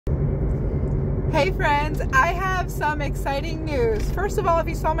Hey friends, I have some exciting news. First of all, if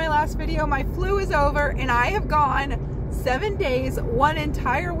you saw my last video, my flu is over and I have gone 7 days, one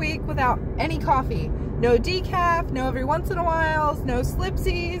entire week without any coffee. No decaf, no every once in a while, no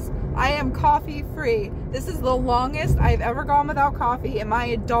slipsies. I am coffee free. This is the longest I've ever gone without coffee in my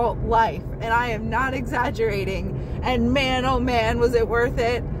adult life, and I am not exaggerating. And man, oh man, was it worth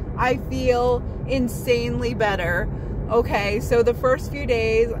it. I feel insanely better. Okay, so the first few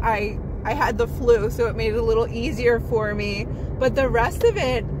days I had the flu, so it made it a little easier for me. But the rest of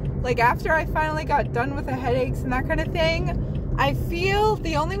it, like after I finally got done with the headaches and that kind of thing, I feel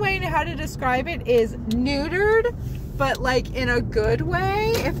the only way I know how to describe it is neutered, but like in a good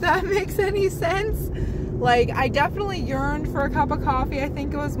way, if that makes any sense. Like I definitely yearned for a cup of coffee. I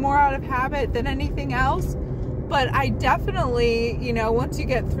think it was more out of habit than anything else. But I definitely, you know, once you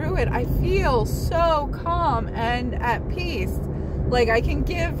get through it, I feel so calm and at peace. Like I can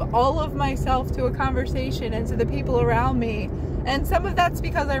give all of myself to a conversation and to the people around me. And some of that's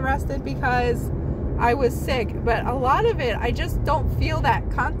because I rested because I was sick. But a lot of it, I just don't feel that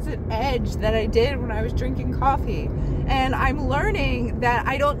constant edge that I did when I was drinking coffee. And I'm learning that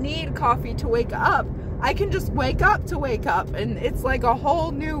I don't need coffee to wake up. I can just wake up to wake up. And it's like a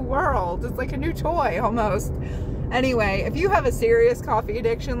whole new world. It's like a new toy almost. Anyway, if you have a serious coffee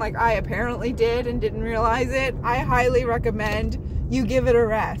addiction like I apparently did and didn't realize it, I highly recommend you give it a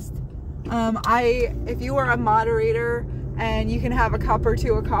rest. If you are a moderator and you can have a cup or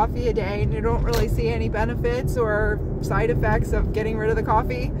two of coffee a day and you don't really see any benefits or side effects of getting rid of the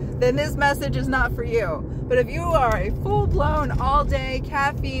coffee, then this message is not for you. But if you are a full-blown all-day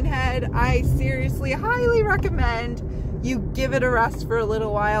caffeine head, I seriously highly recommend you give it a rest for a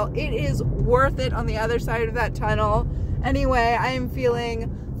little while. It is worth it on the other side of that tunnel. Anyway, I am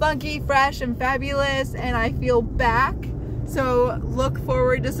feeling funky, fresh, and fabulous, and I feel back. So look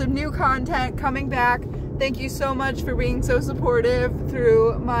forward to some new content coming back. Thank you so much for being so supportive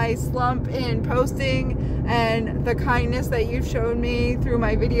through my slump in posting and the kindness that you've shown me through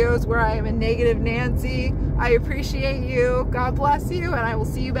my videos where I am a negative Nancy. I appreciate you. God bless you, and I will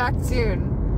see you back soon.